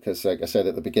 5 because, like I said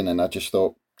at the beginning, I just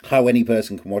thought how any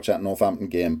person can watch that Northampton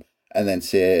game and then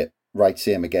say, right,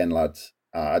 same again, lads.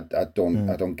 I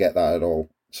don't get that at all.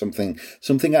 Something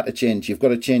had to change. You've got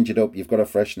to change it up. You've got to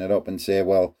freshen it up and say,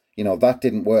 well, that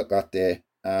didn't work that day.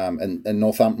 And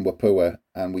Northampton were poor,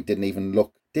 and we didn't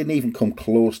even come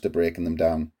close to breaking them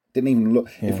down. Didn't even look.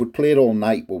 Yeah. If we'd played all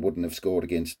night, we wouldn't have scored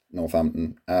against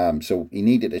Northampton. So he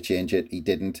needed to change it. He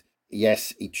didn't.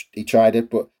 Yes, he tried it,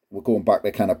 but we're going back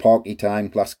to kind of Parky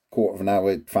time. Last quarter of an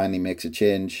hour, finally makes a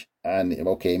change. And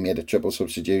okay, he made a triple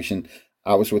substitution.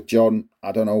 I was with John.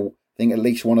 I don't know. I think at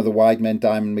least one of the wide men,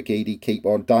 Diamond McGeady, keep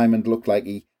on. Diamond looked like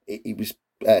he was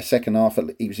second half.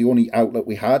 He was the only outlet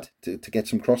we had to get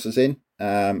some crosses in.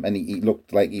 And he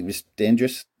looked like he was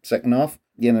dangerous second half.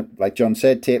 Like John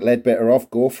said, take Ledbetter off,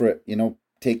 go for it.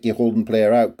 Take your holding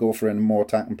player out, go for a more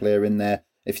attacking player in there.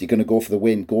 If you're going to go for the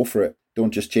win, go for it.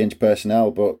 Don't just change personnel,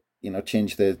 but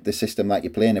change the system that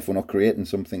you're playing if we're not creating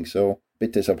something. So a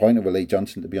bit disappointed with Lee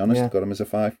Johnson, to be honest. Yeah. Got him as a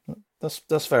 5.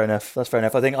 That's fair enough. I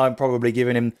think I'm probably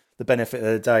giving him the benefit of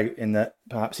the doubt in that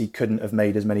perhaps he couldn't have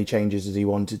made as many changes as he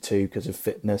wanted to because of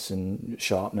fitness and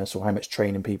sharpness or how much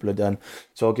training people had done.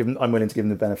 So I'm willing to give him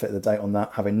the benefit of the doubt on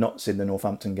that, having not seen the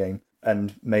Northampton game.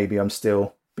 And maybe I'm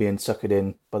still being suckered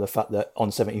in by the fact that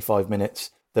on 75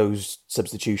 minutes, those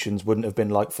substitutions wouldn't have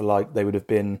been like for like. They would have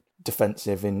been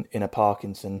defensive in a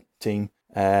Parkinson team.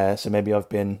 So maybe I've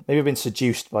been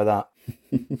seduced by that.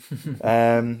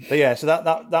 But yeah, so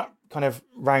that kind of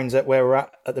rounds up where we're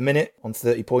at the minute on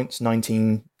 30 points,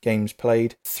 19 games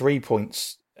played, 3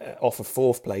 points off of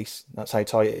 4th place. That's how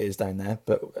tight it is down there.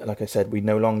 But like I said, we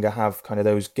no longer have kind of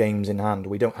those games in hand.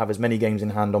 We don't have as many games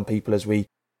in hand on people as we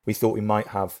thought we might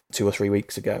have 2 or 3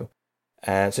 weeks ago.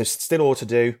 So still all to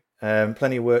do.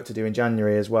 Plenty of work to do in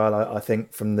January as well, I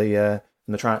think, from the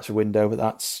transfer window. But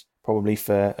probably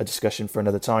for a discussion for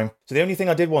another time. So the only thing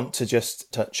I did want to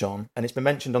just touch on, and it's been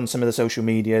mentioned on some of the social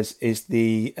medias, is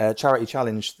the charity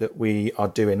challenge that we are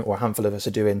doing, or a handful of us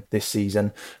are doing this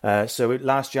season. So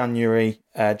last January,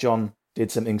 John did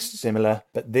something similar,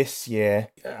 but this year,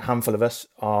 a handful of us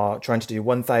are trying to do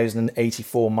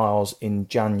 1,084 miles in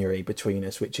January between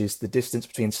us, which is the distance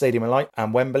between Stadium of Light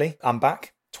and Wembley and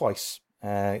back twice.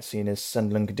 Seeing as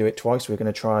Sunderland could do it twice, we're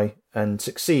going to try and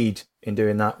succeed in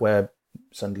doing that where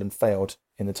Sunderland failed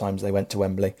in the times they went to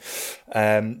Wembley.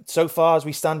 So far as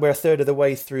we stand, we're a third of the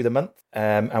way through the month,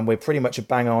 and we're pretty much a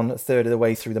bang on a third of the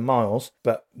way through the miles.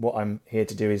 But what I'm here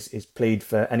to do is plead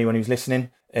for anyone who's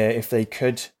listening, if they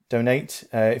could donate,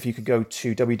 if you could go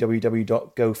to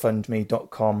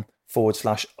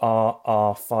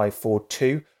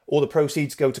www.gofundme.com/RR542. All the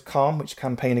proceeds go to Calm, which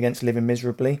campaign against living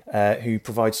miserably, who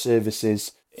provide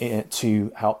services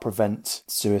to help prevent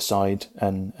suicide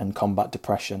and combat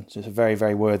depression. So it's a very,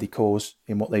 very worthy cause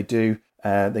in what they do.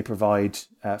 They provide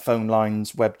phone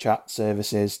lines, web chat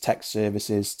services, text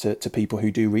services to people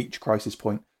who do reach crisis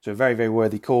point. So a very, very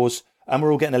worthy cause. And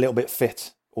we're all getting a little bit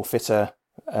fitter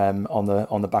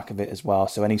on the back of it as well.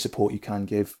 So any support you can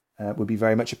give would be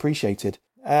very much appreciated.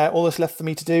 All that's left for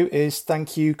me to do is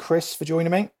thank you, Chris, for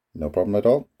joining me. No problem at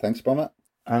all. Thanks, Bomber.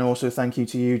 And also thank you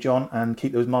to you, John, and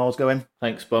keep those miles going.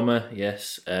 Thanks, Bomber.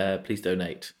 Yes, please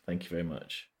donate. Thank you very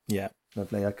much. Yeah,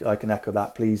 lovely. I can echo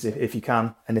that. Please, if you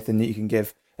can, anything that you can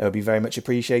give, it would be very much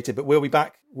appreciated. But we'll be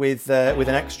back with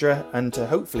an extra and to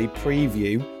hopefully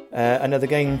preview another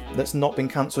game that's not been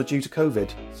cancelled due to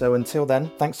COVID. So until then,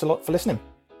 thanks a lot for listening.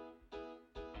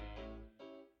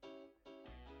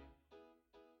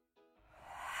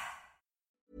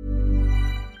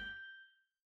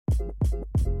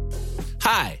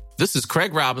 Hi, this is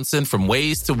Craig Robinson from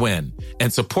Ways to Win,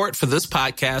 and support for this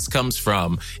podcast comes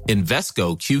from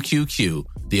Invesco QQQ,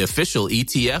 the official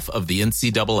ETF of the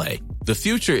NCAA. The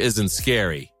future isn't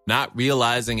scary. Not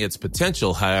realizing its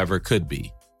potential, however, could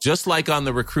be. Just like on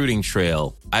the recruiting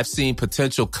trail, I've seen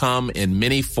potential come in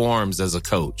many forms as a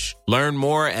coach. Learn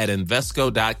more at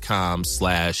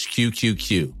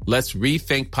Invesco.com/QQQ. Let's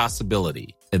rethink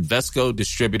possibility. Invesco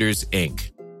Distributors,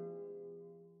 Inc.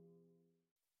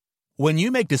 When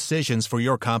you make decisions for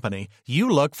your company, you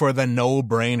look for the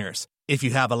no-brainers. If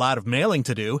you have a lot of mailing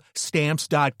to do,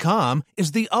 Stamps.com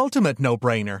is the ultimate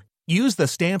no-brainer. Use the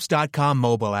Stamps.com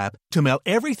mobile app to mail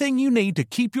everything you need to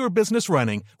keep your business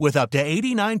running with up to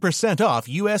 89% off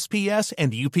USPS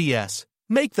and UPS.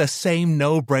 Make the same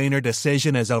no-brainer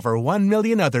decision as over 1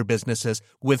 million other businesses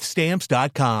with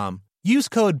Stamps.com. Use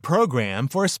code PROGRAM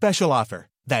for a special offer.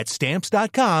 That's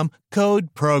Stamps.com,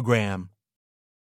 code PROGRAM.